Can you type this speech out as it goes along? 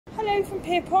Hello from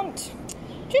Pierpont.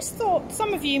 Just thought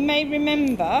some of you may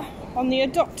remember on the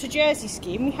Adopt a Jersey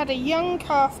scheme we had a young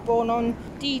calf born on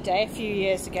D-Day a few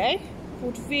years ago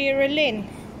called Vera Lynn.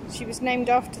 She was named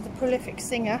after the prolific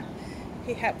singer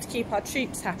who helped keep our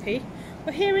troops happy.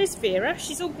 Well, here is Vera.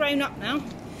 She's all grown up now.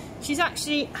 She's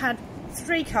actually had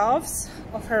 3 calves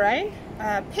of her own.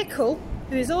 Pickle,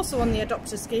 who is also on the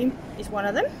adopter scheme, is one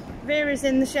of them. Vera's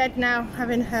in the shed now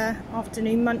having her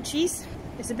afternoon munchies.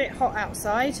 It's a bit hot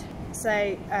outside,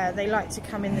 so they like to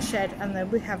come in the shed,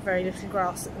 and we have very little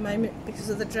grass at the moment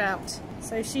because of the drought.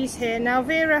 So she's here. Now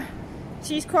Vera,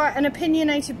 she's quite an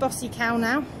opinionated bossy cow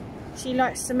now. She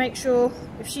likes to make sure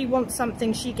if she wants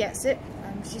something she gets it.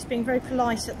 She's being very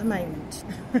polite at the moment.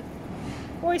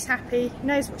 Always happy,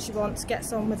 knows what she wants,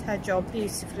 gets on with her job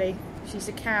beautifully. She's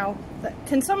a cow that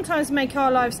can sometimes make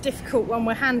our lives difficult when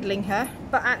we're handling her,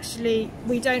 but actually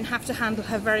we don't have to handle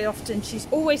her very often. She's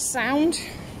always sound,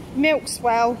 milks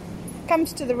well,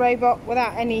 comes to the robot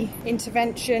without any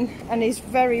intervention, and is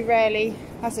very rarely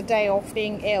has a day off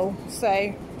being ill.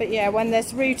 So, but yeah, when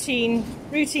there's routine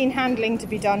handling to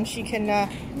be done, she can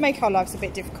make our lives a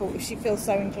bit difficult if she feels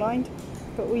so inclined,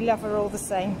 but we love her all the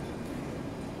same.